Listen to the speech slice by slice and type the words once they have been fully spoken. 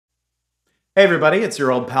Hey everybody, it's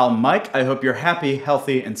your old pal Mike. I hope you're happy,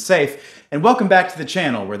 healthy, and safe. And welcome back to the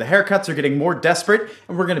channel where the haircuts are getting more desperate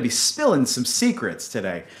and we're going to be spilling some secrets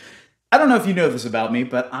today. I don't know if you know this about me,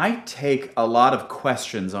 but I take a lot of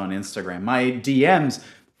questions on Instagram. My DMs,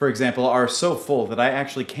 for example, are so full that I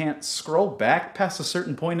actually can't scroll back past a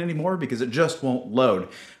certain point anymore because it just won't load.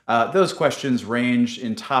 Those questions range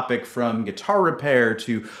in topic from guitar repair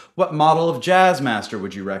to what model of Jazzmaster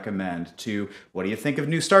would you recommend to what do you think of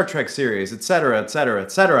new Star Trek series, etc., etc.,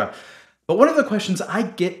 etc. But one of the questions I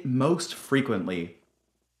get most frequently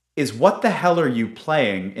is what the hell are you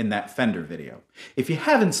playing in that Fender video? If you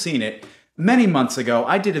haven't seen it, many months ago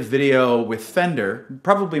I did a video with Fender,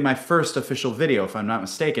 probably my first official video if I'm not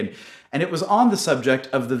mistaken, and it was on the subject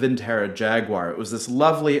of the Vintera Jaguar. It was this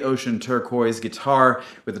lovely ocean turquoise guitar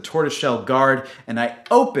with a tortoiseshell guard, and I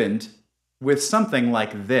opened with something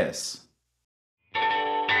like this.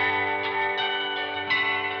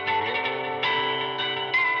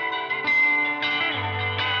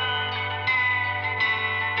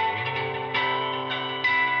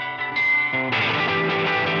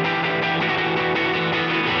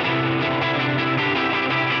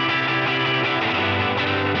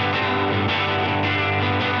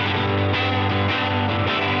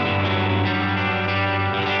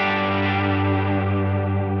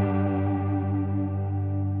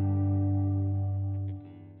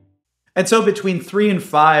 And so between 3 and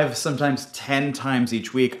 5, sometimes 10 times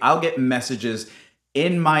each week, I'll get messages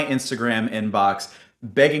in my Instagram inbox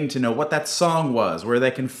begging to know what that song was, where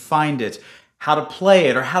they can find it, how to play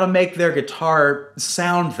it, or how to make their guitar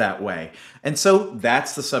sound that way. And so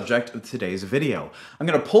that's the subject of today's video. I'm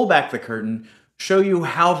going to pull back the curtain, show you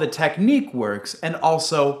how the technique works, and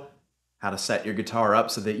also how to set your guitar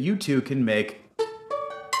up so that you too can make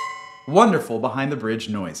wonderful behind the bridge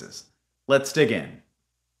noises. Let's dig in.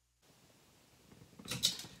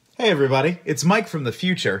 Hey everybody, it's Mike from the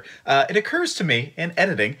future. It occurs to me in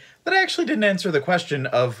editing that I actually didn't answer the question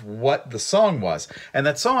of what the song was. And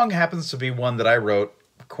that song happens to be one that I wrote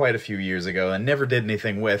quite a few years ago and never did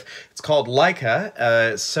anything with. It's called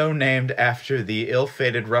Laika, so named after the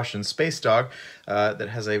ill-fated Russian space dog that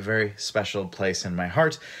has a very special place in my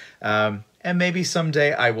heart. And maybe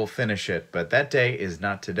someday I will finish it, but that day is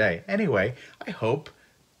not today. Anyway, I hope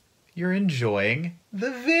you're enjoying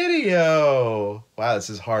the video. Wow, this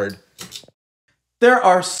is hard. There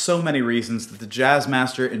are so many reasons that the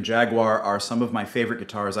Jazzmaster and Jaguar are some of my favorite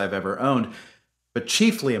guitars I've ever owned, but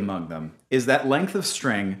chiefly among them is that length of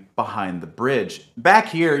string behind the bridge. Back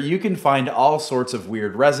here, you can find all sorts of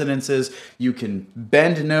weird resonances. You can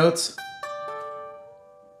bend notes.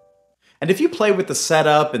 And if you play with the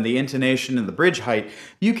setup and the intonation and the bridge height,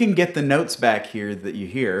 you can get the notes back here that you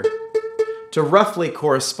hear to roughly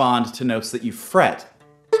correspond to notes that you fret.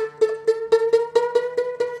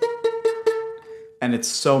 And it's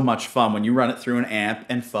so much fun when you run it through an amp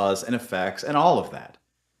and fuzz and effects and all of that.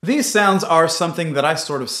 These sounds are something that I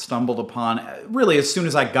sort of stumbled upon really as soon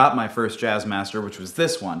as I got my first Jazzmaster, which was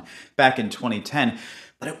this one, back in 2010.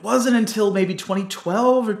 But it wasn't until maybe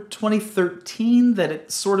 2012 or 2013 that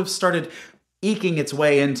it sort of started eking its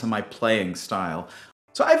way into my playing style.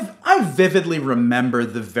 So I vividly remember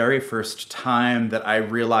the very first time that I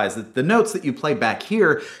realized that the notes that you play back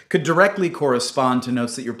here could directly correspond to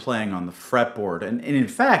notes that you're playing on the fretboard, and in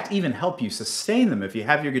fact even help you sustain them if you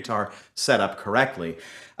have your guitar set up correctly.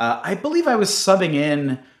 I believe I was subbing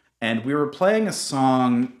in and we were playing a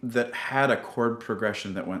song that had a chord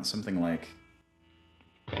progression that went something like...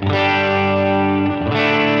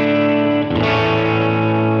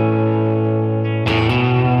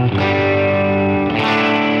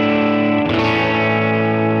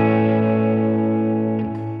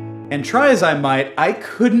 And try as I might, I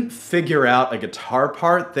couldn't figure out a guitar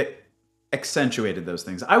part that accentuated those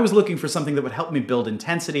things. I was looking for something that would help me build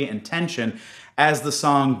intensity and tension as the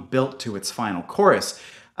song built to its final chorus.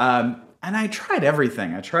 And I tried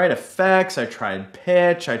everything. I tried effects, I tried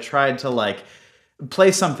pitch, I tried to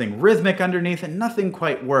play something rhythmic underneath, and nothing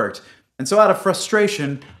quite worked. And so out of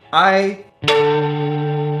frustration, I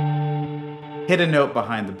hit a note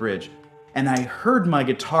behind the bridge. And I heard my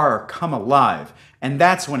guitar come alive, and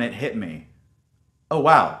that's when it hit me. Oh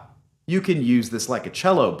wow, you can use this like a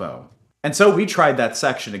cello bow. And so we tried that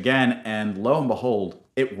section again, and lo and behold,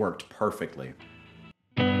 it worked perfectly.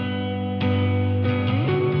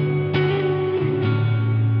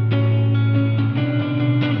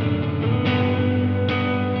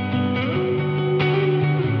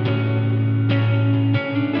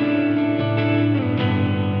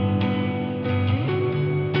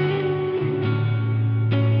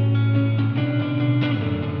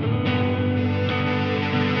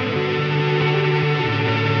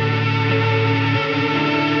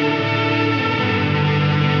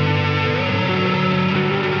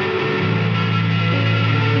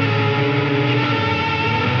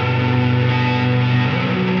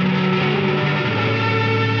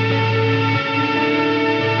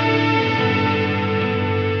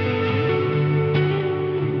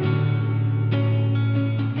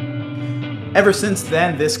 Ever since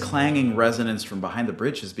then, this clanging resonance from behind the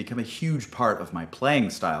bridge has become a huge part of my playing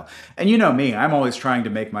style. And you know me, I'm always trying to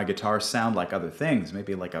make my guitar sound like other things,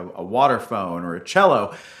 maybe like a waterphone or a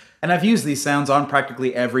cello. And I've used these sounds on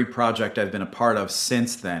practically every project I've been a part of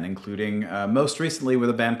since then, including most recently with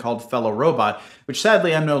a band called Fellow Robot, which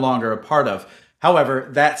sadly I'm no longer a part of. However,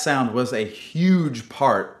 that sound was a huge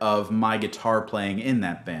part of my guitar playing in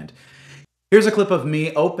that band. Here's a clip of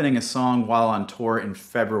me opening a song while on tour in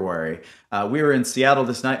February. We were in Seattle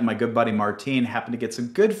this night and my good buddy Martine happened to get some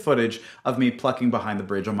good footage of me plucking behind the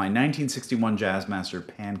bridge on my 1961 Jazzmaster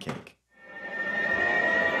Pancake.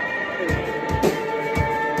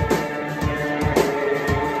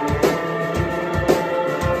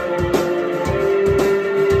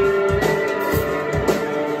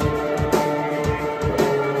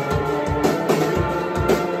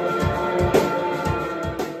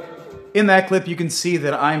 In that clip, you can see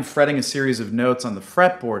that I'm fretting a series of notes on the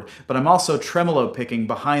fretboard, but I'm also tremolo picking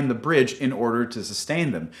behind the bridge in order to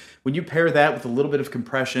sustain them. When you pair that with a little bit of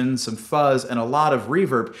compression, some fuzz, and a lot of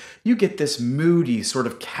reverb, you get this moody, sort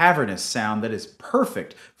of cavernous sound that is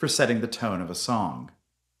perfect for setting the tone of a song.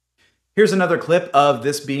 Here's another clip of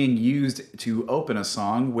this being used to open a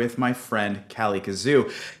song with my friend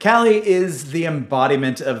KAZOO. Callie is the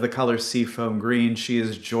embodiment of the color seafoam green. She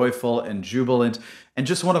is joyful and jubilant and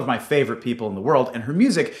just one of my favorite people in the world, and her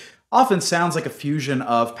music often sounds like a fusion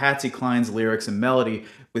of Patsy Cline's lyrics and melody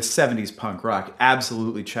with 70s punk rock.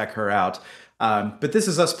 Absolutely check her out. But this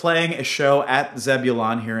is us playing a show at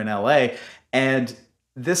Zebulon here in LA, and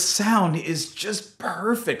this sound is just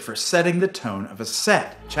perfect for setting the tone of a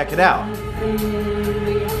set. Check it out.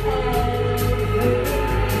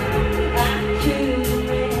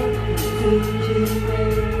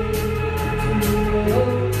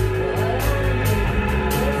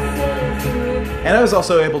 And I was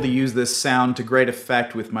also able to use this sound to great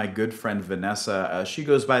effect with my good friend Vanessa. She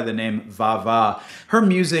goes by the name VAVÁ. Her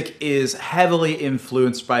music is heavily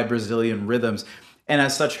influenced by Brazilian rhythms, and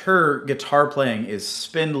as such, her guitar playing is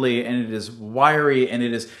spindly, and it is wiry, and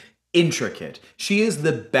it is intricate. She is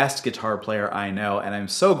the best guitar player I know, and I'm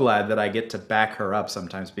so glad that I get to back her up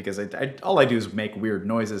sometimes because all I do is make weird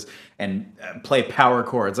noises and play power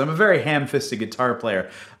chords. I'm a very ham-fisted guitar player,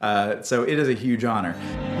 so it is a huge honor.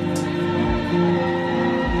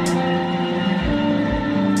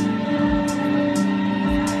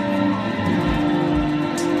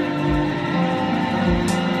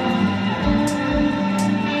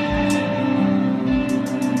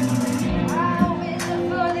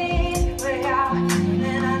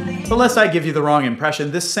 But lest I give you the wrong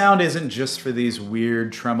impression, this sound isn't just for these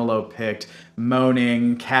weird tremolo-picked,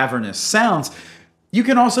 moaning, cavernous sounds. You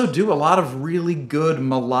can also do a lot of really good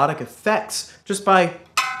melodic effects just by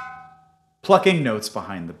plucking notes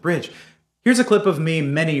behind the bridge. Here's a clip of me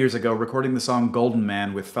many years ago recording the song Golden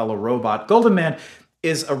Man with Fellow Robot. Golden Man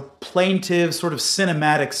is a plaintive, sort of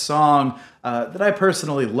cinematic song that I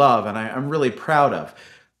personally love and I'm really proud of.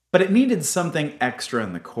 But it needed something extra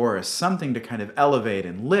in the chorus, something to kind of elevate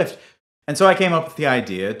and lift. And so I came up with the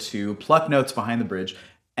idea to pluck notes behind the bridge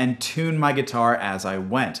and tune my guitar as I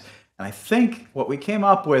went. And I think what we came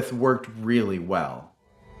up with worked really well.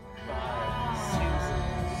 5,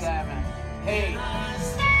 6, 7, 8.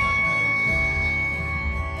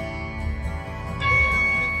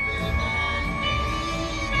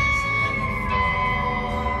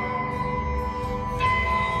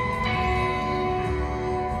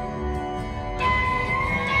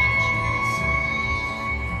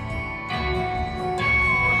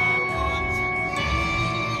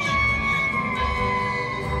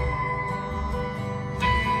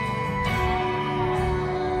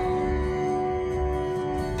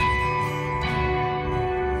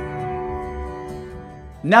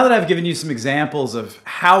 Now that I've given you some examples of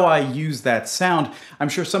how I use that sound, I'm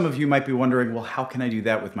sure some of you might be wondering, well, how can I do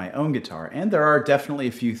that with my own guitar? And there are definitely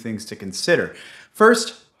a few things to consider.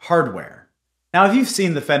 First, hardware. Now, if you've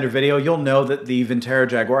seen the Fender video, you'll know that the Vintera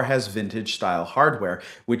Jaguar has vintage style hardware,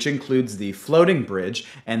 which includes the floating bridge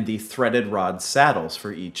and the threaded rod saddles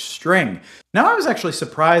for each string. Now, I was actually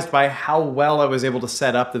surprised by how well I was able to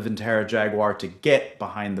set up the Vintera Jaguar to get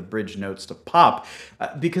behind the bridge notes to pop,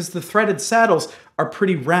 because the threaded saddles are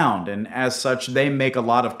pretty round, and as such, they make a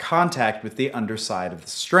lot of contact with the underside of the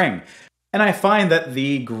string. And I find that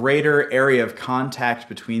the greater area of contact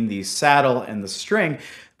between the saddle and the string,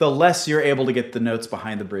 the less you're able to get the notes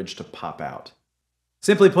behind the bridge to pop out.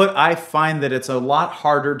 Simply put, I find that it's a lot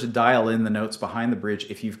harder to dial in the notes behind the bridge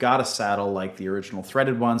if you've got a saddle like the original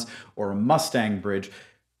threaded ones or a Mustang bridge,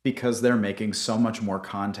 because they're making so much more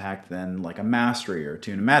contact than like a Mastery or a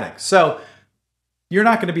Tune-o-matic. So You're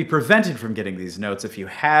not going to be prevented from getting these notes if you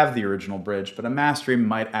have the original bridge, but a mastering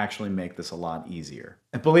might actually make this a lot easier.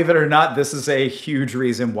 And believe it or not, this is a huge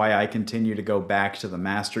reason why I continue to go back to the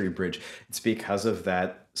mastering bridge. It's because of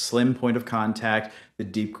that slim point of contact, the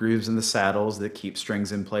deep grooves in the saddles that keep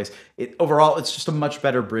strings in place. Overall, it's just a much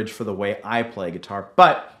better bridge for the way I play guitar,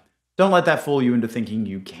 but don't let that fool you into thinking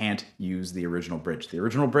you can't use the original bridge. The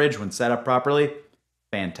original bridge, when set up properly,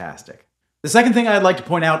 fantastic. The second thing I'd like to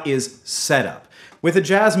point out is setup. With a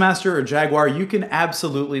Jazzmaster or Jaguar, you can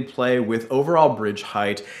absolutely play with overall bridge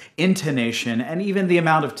height, intonation, and even the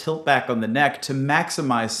amount of tilt back on the neck to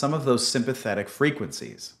maximize some of those sympathetic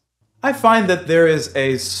frequencies. I find that there is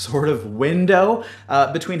a sort of window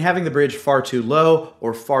between having the bridge far too low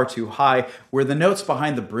or far too high, where the notes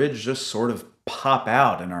behind the bridge just sort of pop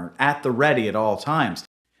out and are at the ready at all times.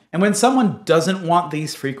 And when someone doesn't want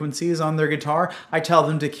these frequencies on their guitar, I tell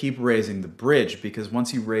them to keep raising the bridge, because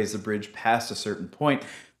once you raise the bridge past a certain point,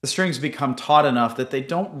 the strings become taut enough that they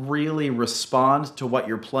don't really respond to what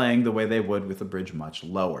you're playing the way they would with a bridge much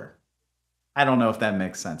lower. I don't know if that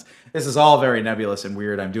makes sense. This is all very nebulous and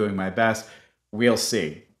weird. I'm doing my best. We'll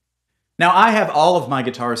see. Now, I have all of my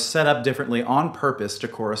guitars set up differently on purpose to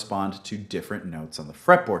correspond to different notes on the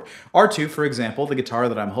fretboard. R2, for example, the guitar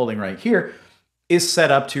that I'm holding right here, is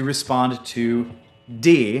set up to respond to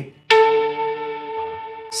D,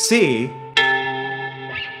 C,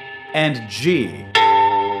 and G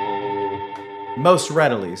most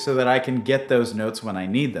readily, so that I can get those notes when I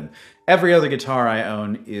need them. Every other guitar I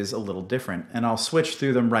own is a little different, and I'll switch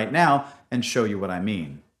through them right now and show you what I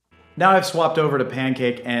mean. Now I've swapped over to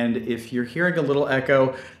Pancake, and if you're hearing a little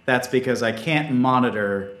echo, that's because I can't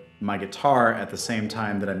monitor my guitar at the same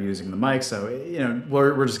time that I'm using the mic, so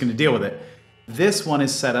we're just going to deal with it. This one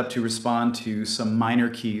is set up to respond to some minor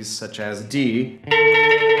keys such as D,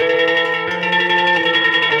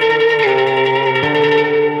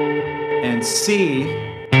 and C,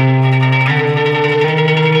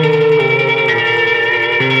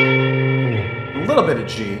 a little bit of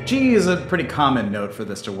G. G is a pretty common note for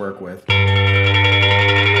this to work with.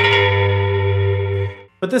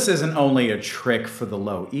 But this isn't only a trick for the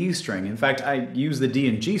low E string. In fact, I use the D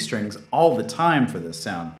and G strings all the time for this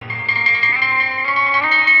sound.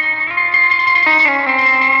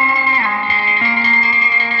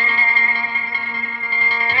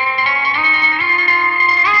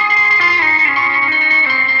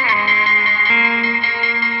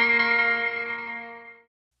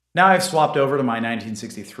 Now I've swapped over to my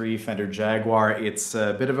 1963 Fender Jaguar. It's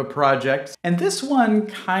a bit of a project, and this one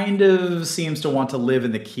kind of seems to want to live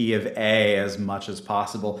in the key of A as much as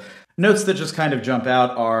possible. Notes that just kind of jump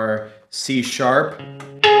out are C sharp,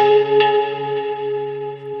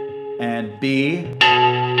 and B,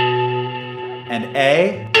 and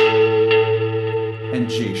A, and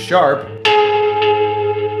G sharp.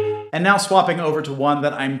 And now swapping over to one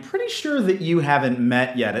that I'm pretty sure that you haven't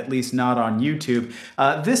met yet, at least not on YouTube.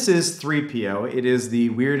 This is 3PO. It is the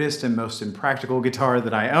weirdest and most impractical guitar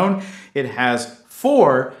that I own. It has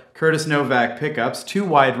 4 Curtis Novak pickups, 2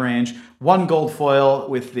 wide range, 1 gold foil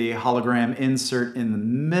with the hologram insert in the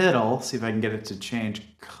middle. See if I can get it to change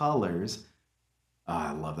colors. Oh,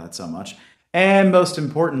 I love that so much. And most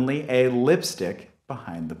importantly, a lipstick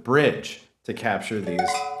behind the bridge to capture these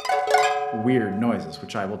weird noises,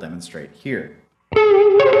 which I will demonstrate here.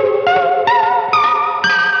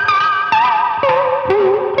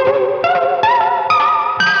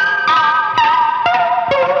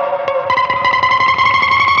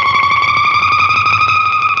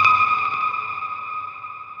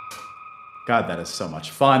 God, that is so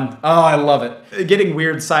much fun. Oh, I love it. Getting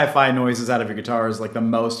weird sci-fi noises out of your guitar is like the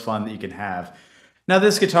most fun that you can have. Now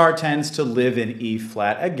this guitar tends to live in E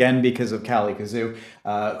flat, again because of KAZOO,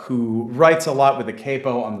 who writes a lot with a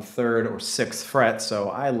capo on the 3rd or 6th fret, so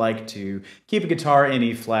I like to keep a guitar in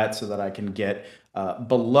E flat so that I can get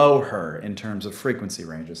below her in terms of frequency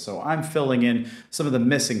ranges. So I'm filling in some of the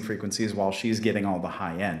missing frequencies while she's getting all the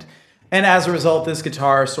high end. And as a result, this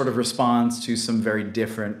guitar sort of responds to some very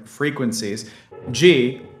different frequencies.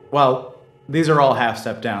 G, well, these are all half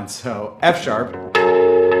step down, so F sharp,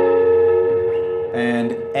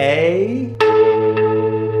 and A,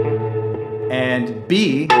 and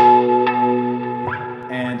B,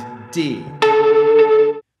 and D.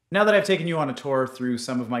 Now that I've taken you on a tour through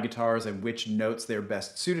some of my guitars and which notes they're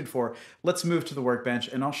best suited for, let's move to the workbench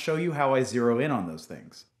and I'll show you how I zero in on those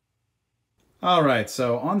things. Alright,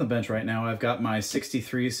 so on the bench right now I've got my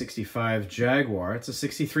 63-65 Jaguar. It's a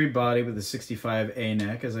 63 body with a 65 A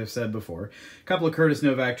neck, as I've said before. A couple of Curtis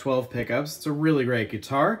Novak 12 pickups. It's a really great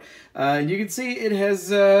guitar. You can see it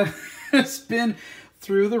has it's been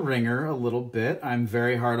through the ringer a little bit. I'm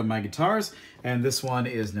very hard on my guitars, and this one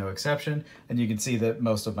is no exception. And you can see that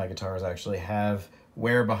most of my guitars actually have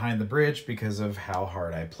wear behind the bridge because of how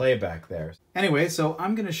hard I play back there. Anyway, so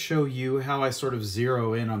I'm going to show you how I sort of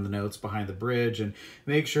zero in on the notes behind the bridge and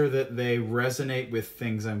make sure that they resonate with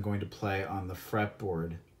things I'm going to play on the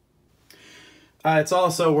fretboard. It's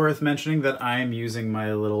also worth mentioning that I'm using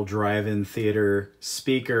my little drive-in theater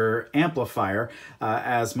speaker amplifier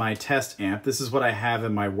as my test amp. This is what I have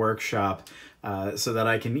in my workshop so that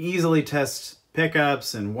I can easily test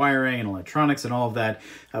pickups and wiring and electronics and all of that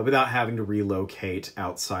without having to relocate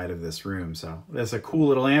outside of this room. So that's a cool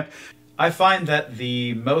little amp. I find that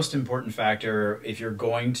the most important factor if you're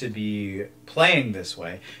going to be playing this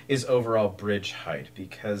way is overall bridge height,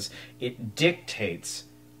 because it dictates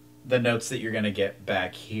the notes that you're going to get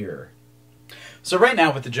back here. So right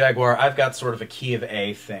now with the Jaguar, I've got sort of a key of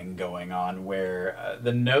A thing going on where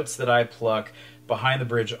the notes that I pluck behind the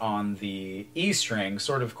bridge on the E string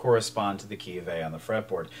sort of correspond to the key of A on the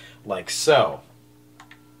fretboard, like so.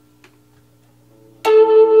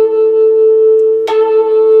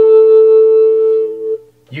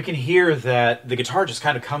 You can hear that the guitar just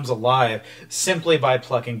kind of comes alive simply by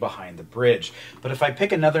plucking behind the bridge. But if I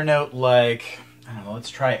pick another note like, I don't know, let's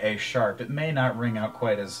try A sharp, it may not ring out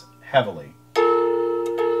quite as heavily.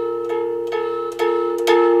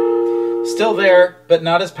 Still there, but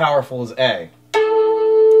not as powerful as A.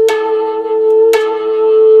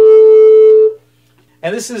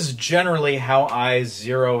 And this is generally how I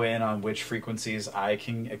zero in on which frequencies I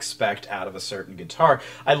can expect out of a certain guitar.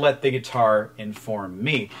 I let the guitar inform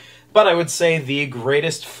me. But I would say the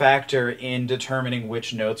greatest factor in determining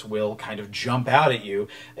which notes will kind of jump out at you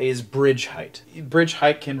is bridge height. Bridge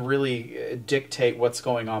height can really dictate what's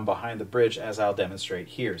going on behind the bridge, as I'll demonstrate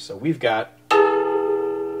here. So we've got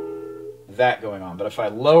that going on. But if I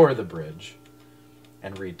lower the bridge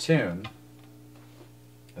and retune,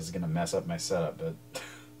 this is going to mess up my setup, but...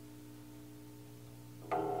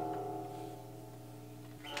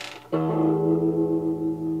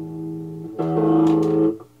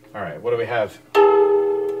 Alright, what do we have?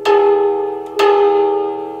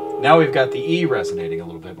 Now we've got the E resonating a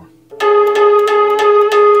little bit more.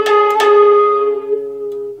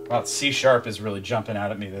 Wow, C sharp is really jumping out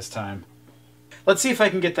at me this time. Let's see if I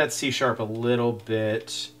can get that C sharp a little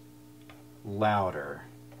bit louder.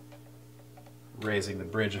 Raising the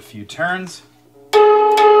bridge a few turns.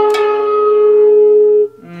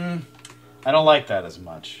 I don't like that as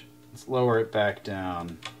much. Let's lower it back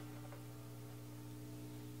down.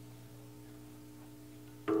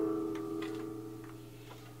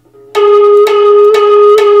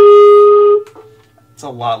 It's a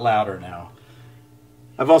lot louder now.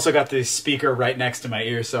 I've also got the speaker right next to my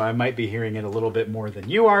ear, so I might be hearing it a little bit more than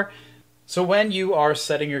you are. So when you are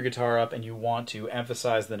setting your guitar up and you want to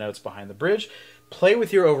emphasize the notes behind the bridge, play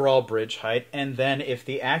with your overall bridge height, and then if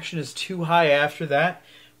the action is too high after that,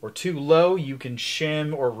 or too low, you can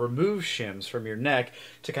shim or remove shims from your neck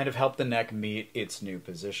to kind of help the neck meet its new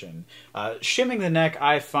position. Shimming the neck,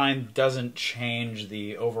 I find, doesn't change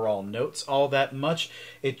the overall notes all that much.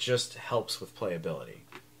 It just helps with playability.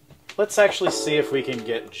 Let's actually see if we can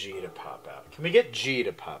get G to pop out. Can we get G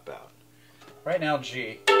to pop out? Right now,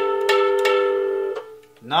 G.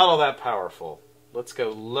 Not all that powerful. Let's go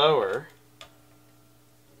lower.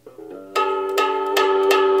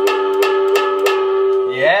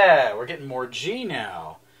 Yeah, we're getting more G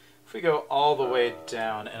now. If we go all the way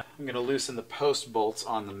down, and I'm going to loosen the post bolts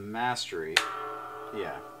on the mastery.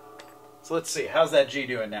 Yeah. So let's see, how's that G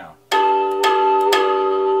doing now?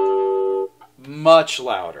 Much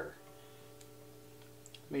louder.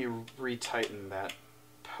 Let me retighten that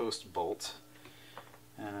post bolt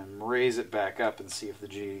and raise it back up and see if the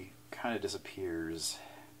G kind of disappears.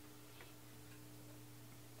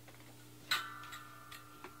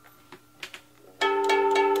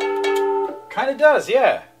 Kind of does,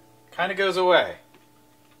 yeah. Kind of goes away.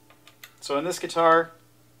 So in this guitar,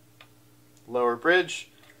 lower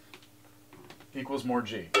bridge equals more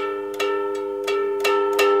G.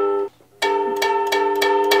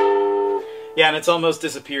 Yeah, and it's almost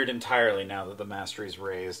disappeared entirely now that the mastery's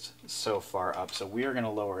raised so far up. So we are going to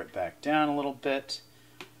lower it back down a little bit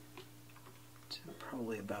to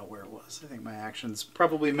probably about where it was. I think my action's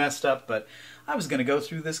probably messed up, but I was going to go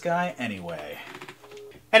through this guy anyway.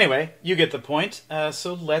 Anyway, you get the point.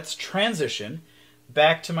 So let's transition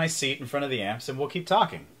back to my seat in front of the amps and we'll keep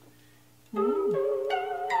talking.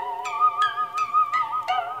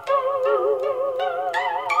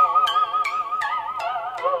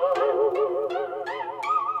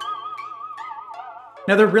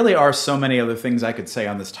 Now, there really are so many other things I could say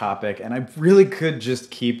on this topic, and I really could just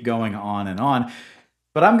keep going on and on.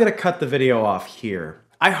 But I'm gonna cut the video off here.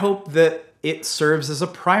 I hope that it serves as a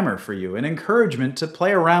primer for you, an encouragement to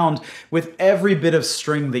play around with every bit of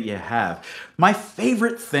string that you have. My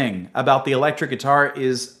favorite thing about the electric guitar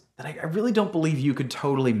is that I really don't believe you could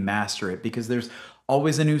totally master it, because there's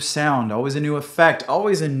always a new sound, always a new effect,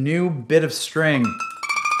 always a new bit of string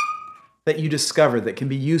that you discover that can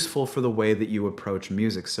be useful for the way that you approach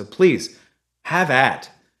music. So please, have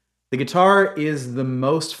at. The guitar is the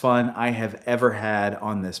most fun I have ever had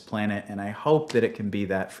on this planet, and I hope that it can be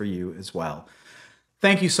that for you as well.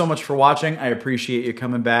 Thank you so much for watching. I appreciate you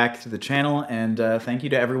coming back to the channel, and thank you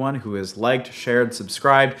to everyone who has liked, shared,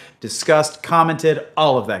 subscribed, discussed, commented,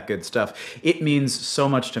 all of that good stuff. It means so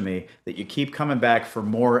much to me that you keep coming back for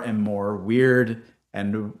more and more weird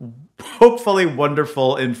and hopefully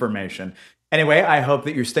wonderful information. Anyway, I hope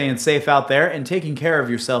that you're staying safe out there and taking care of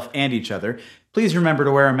yourself and each other. Please remember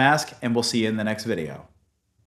to wear a mask, and we'll see you in the next video.